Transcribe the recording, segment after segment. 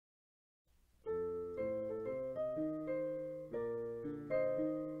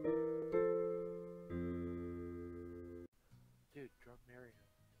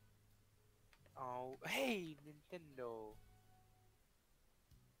Nintendo.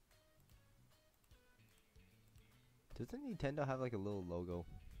 Doesn't Nintendo have like a little logo?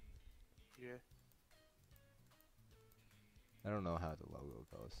 Yeah. I don't know how the logo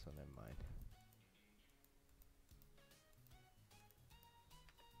goes, so never mind.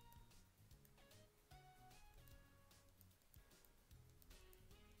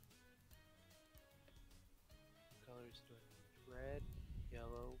 Colors do it. Red,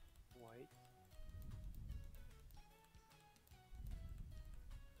 yellow, white.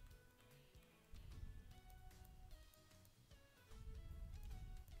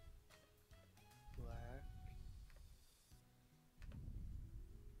 Black.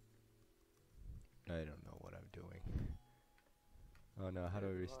 I don't know what I'm doing. Oh no, how do I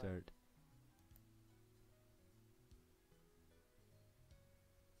Neither do I. restart?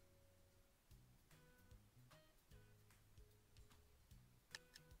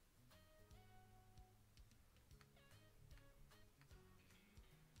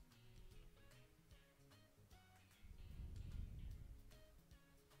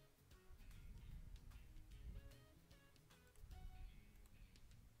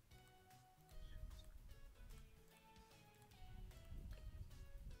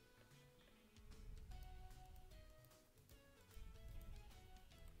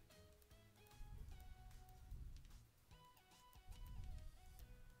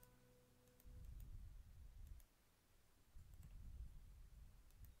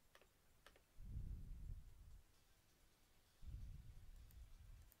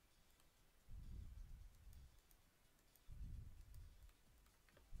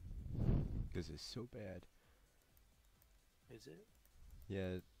 Because it's so bad. Is it?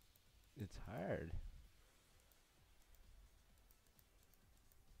 Yeah, it's hard.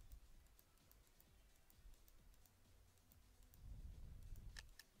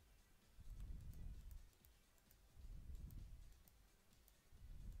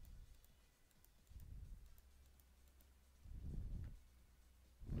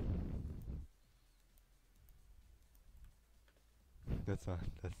 That's not.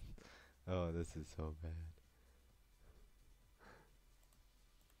 That's. Oh, this is so bad.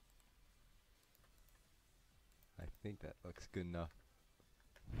 I think that looks good enough.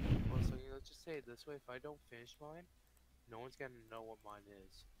 Well, so let's just say it this way. If I don't finish mine, no one's gonna know what mine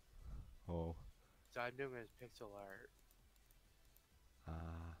is. Oh. So I'm doing it as pixel art.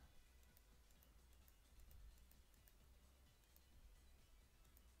 Ah.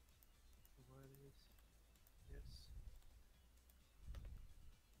 What is? Yes.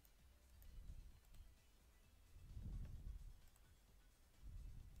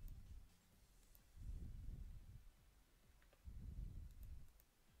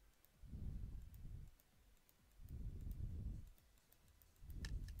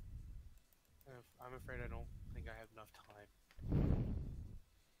 I'm afraid I don't think I have enough time.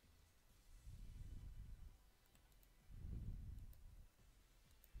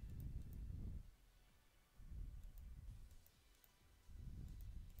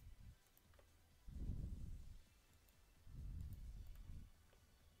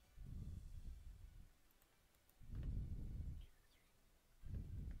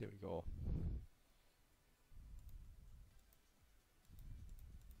 There we go.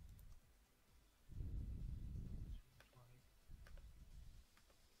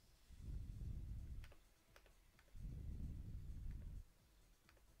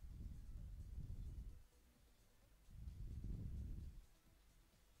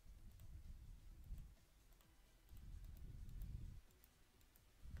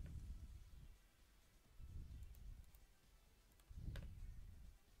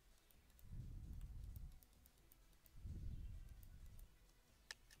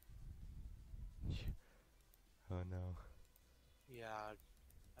 Oh no. Yeah,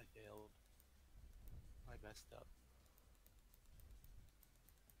 I failed. I messed up.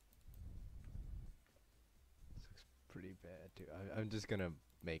 This looks pretty bad too. I'm just gonna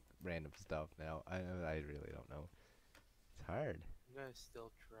make random stuff now. I really don't know. It's hard. I'm gonna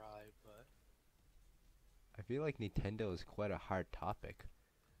still try, but I feel like Nintendo is quite a hard topic.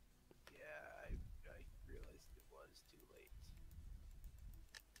 yeah, I realized it was too late.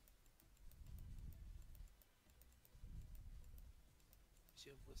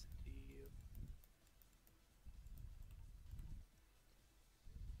 Should have listened to you.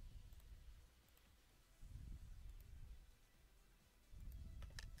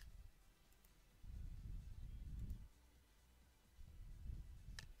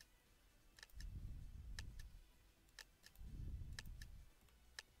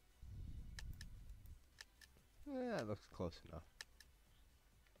 Yeah, it looks close enough.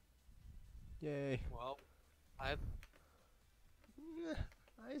 Yay. Well, I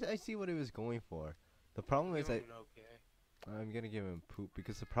I see what he was going for. The problem give is him an okay. I'm gonna give him poop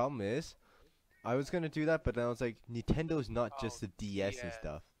because the problem is I was gonna do that, but then I was like, Nintendo's not Oh, just the DS and yeah.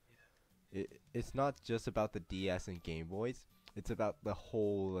 stuff. It's not just about the DS and Game Boys. It's about the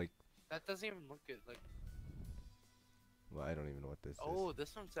whole like. That doesn't even look good. Like, Well, I don't even know what this is. oh,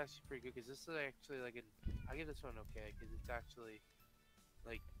 this one's actually pretty good because this is actually like an. I give this one okay because it's actually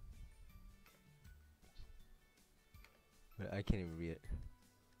like. But I can't even read it.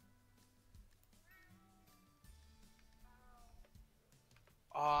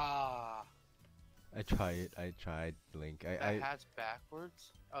 Ah, I tried it. I tried Link. that hat's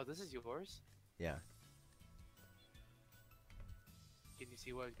backwards. Oh, this is yours. Yeah. Can you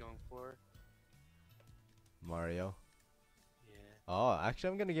see what I was going for? Mario. Yeah. Oh, actually,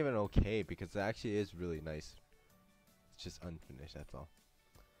 I'm gonna give it an okay because it actually is really nice. It's just unfinished. That's all.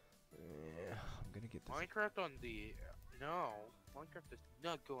 I'm gonna get this. Minecraft on the no. Minecraft does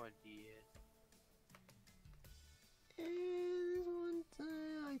not go on DS. This one,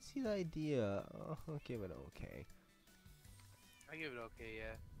 I see the idea. Oh, I'll give it okay. I give it okay,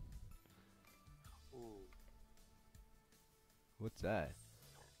 yeah. Ooh. What's that?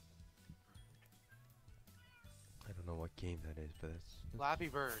 I don't know what game that is, but it's. Flappy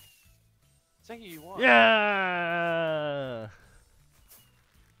Bird. Thank you won. Yeah.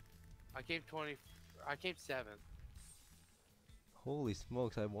 I came 20. I came 7th. Holy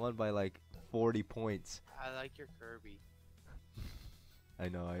smokes! I won by like 40 points. I like your Kirby. I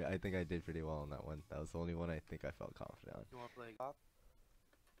know. I think I did pretty well on that one. That was the only one I think I felt confident on. You want to play golf?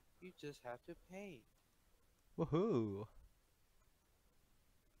 You just have to paint. Woohoo!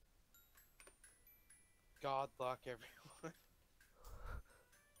 God luck, everyone.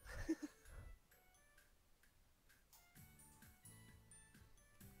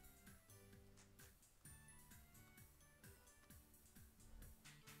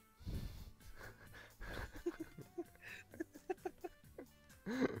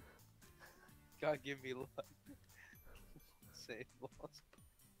 God give me luck. Save loss.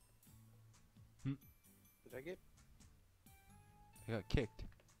 Hmm. Did I get? I got kicked.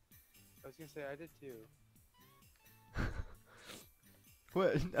 I was gonna say I did too.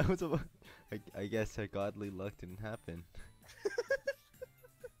 What? I was about. I guess our godly luck didn't happen.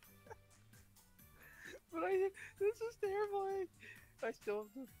 But this is terrible. I still have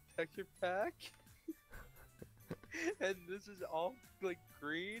the texture pack. And this is all like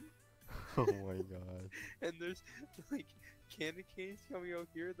green. Oh my god. And there's like candy canes coming out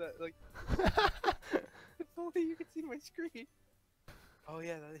here that like if only you could see my screen. Oh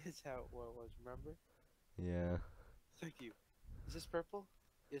yeah, that is how what it was, remember? Yeah. Thank you. Is this purple?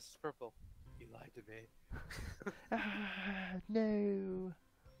 Yes, it's purple. You lied to me. No.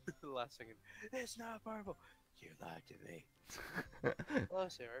 Last second. It's not purple. You lied to me. Hello,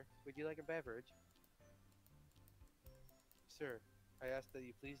 sir. Would you like a beverage? Sir, I ask that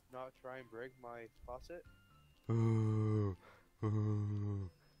you please not try and break my faucet.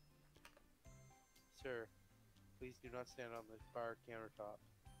 Sir, please do not stand on the bar countertop.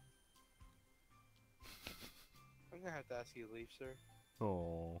 I'm gonna have to ask you to leave, sir.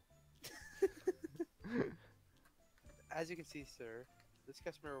 Oh. As you can see, sir, this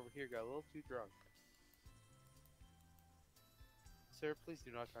customer over here got a little too drunk. Sir, please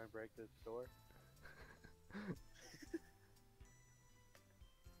do not try and break the door.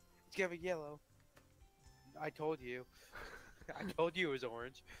 It's gonna be yellow. I told you. I told you it was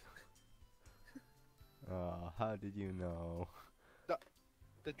orange. How did you know?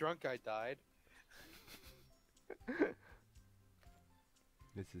 The drunk guy died.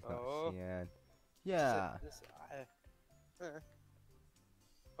 This is Oh. not cyan. Yeah.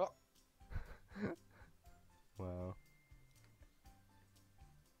 Oh, Wow.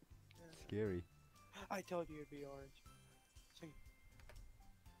 Scary. I told you it'd be orange. Sing.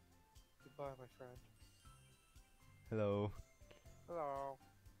 Goodbye, my friend. Hello. Hello.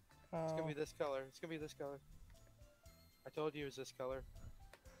 It's gonna be this color. It's gonna be this color. I told you it was this color.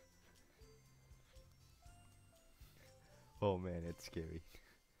 Oh man, it's scary.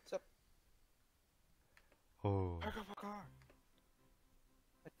 What's up? Oh. Park up a car.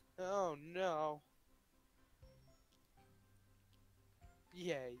 Oh no.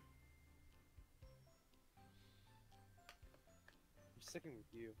 Yay. I'm sticking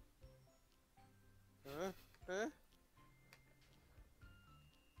with you. Huh? Huh?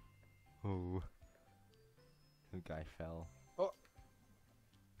 Oh. The guy fell. Oh.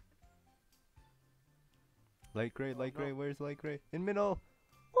 Light gray, light no. gray, where's light gray? In middle!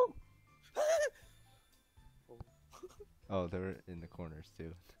 Oh. Oh, they were in the corners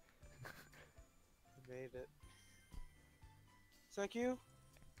too. I made it. Thank you.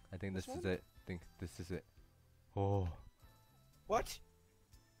 I think This this is one? it. I think this is it. Oh. What?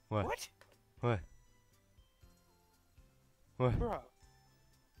 What? What? What? What? Bro,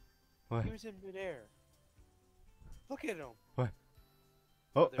 What? he was in midair. Look at him. What?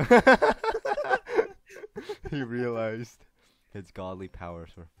 Oh. Oh, He realized his godly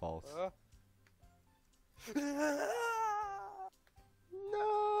powers were false.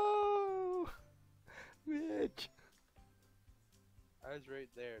 No! Mitch! I was right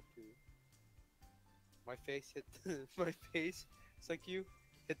there too. My face hit my face. It's like you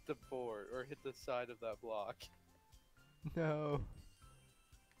hit the board or hit the side of that block. No.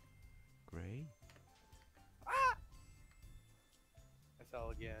 Gray? Ah! I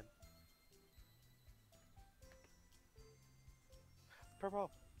fell again.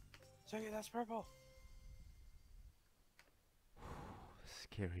 Purple. Sorry, that's purple.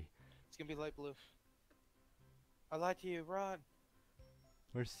 Scary. It's gonna be light blue. I lied to you. Run.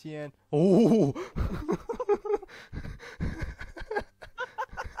 Where's Cyan? Oh!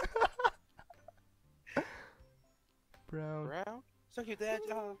 Brown. Brown. So cute, that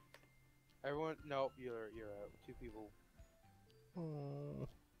job. Everyone. Nope. You're out. 2 people. Oh.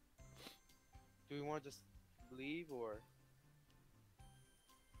 Do we want to just leave or?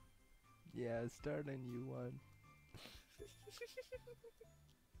 Yeah, start a new one.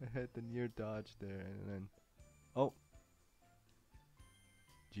 I had the near dodge there and then. Oh!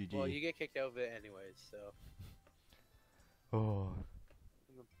 GG. Well, you get kicked out of it anyways, so. Oh.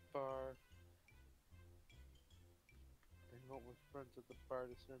 In the bar. I want my friends at the bar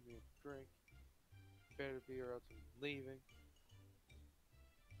to send me a drink. Better be or else I'm leaving.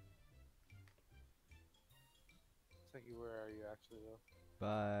 Thank you. Where are you actually though?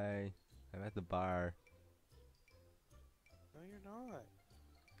 Bye. I'm at the bar. No, you're not.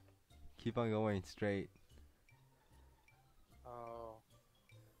 Keep on going straight. Oh.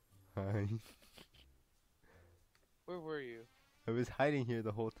 Hi. Where were you? I was hiding here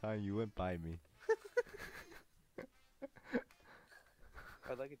the whole time. You went by me.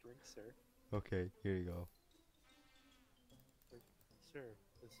 I'd like a drink, sir. Okay, here you go. Sir,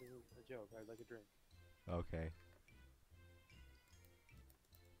 this isn't a joke. I'd like a drink. Okay.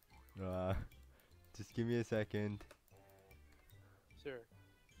 Just give me a second. Sir.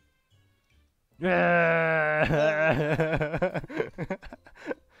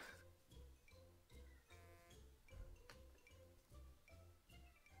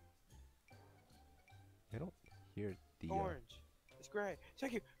 I don't hear the. Orange. It's gray.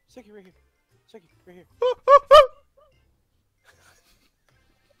 Thank you. Thank you right here. Thank you right here.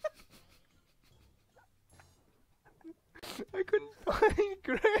 I couldn't find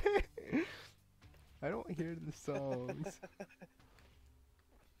Gray. I don't hear the songs.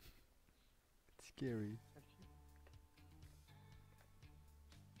 It's scary.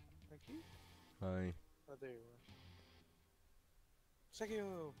 Thank you. Hi. Oh, there you are. Thank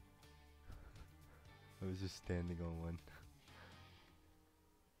you. I was just standing on one.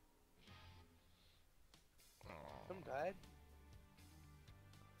 Someone died.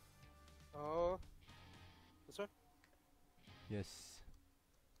 Oh. This one? Yes.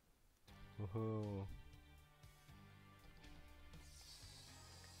 Woohoo.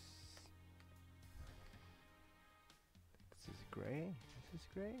 This is gray? This is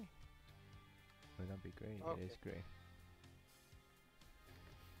gray? Might not be gray. Okay. It is gray.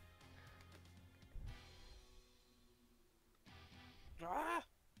 Ah!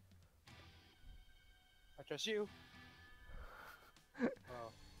 I trust you.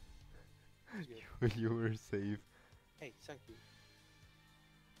 Oh. That's good. You were safe. Hey, thank you.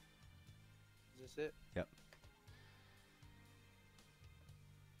 Is this it? Yep.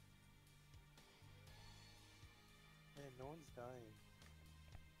 Man, no one's dying.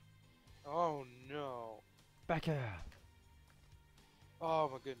 Oh no. Back here. Oh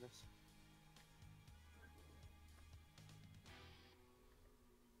my goodness.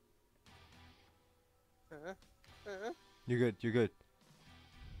 You're good. You're good.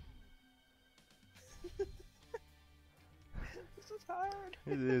 This is hard.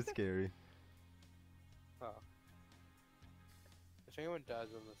 It is scary. Oh. If anyone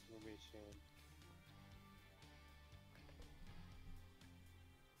dies on this, I'm gonna be ashamed.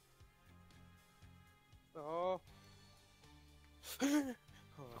 Oh.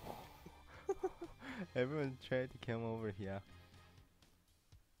 Oh. Everyone tried to come over here.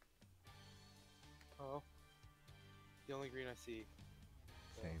 Oh. The only green I see.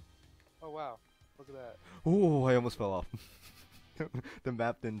 Same. Oh wow. Look at that. Oh, I almost fell off. The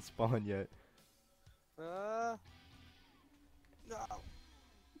map didn't spawn yet. No.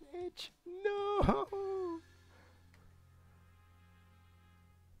 Mitch, no.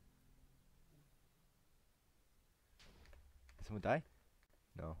 someone die?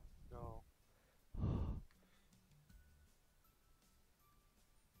 No. No.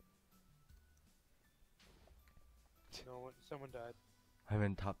 No one. Someone died. I'm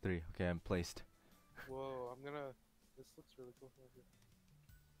in top 3. Okay, I'm placed. Whoa, I'm gonna. This looks really cool.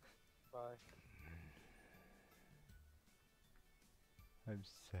 Bye. I'm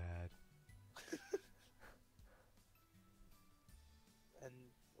sad. And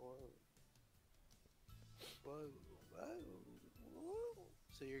whoa. Whoa. Whoa.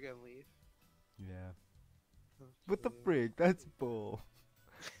 So you're gonna leave? Yeah. What the Okay. frig? That's bull.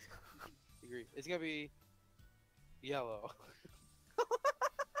 Agree. It's gonna be yellow.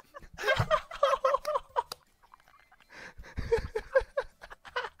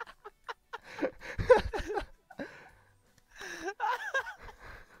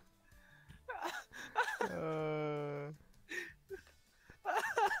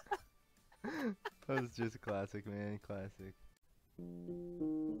 That was just classic, man. Classic.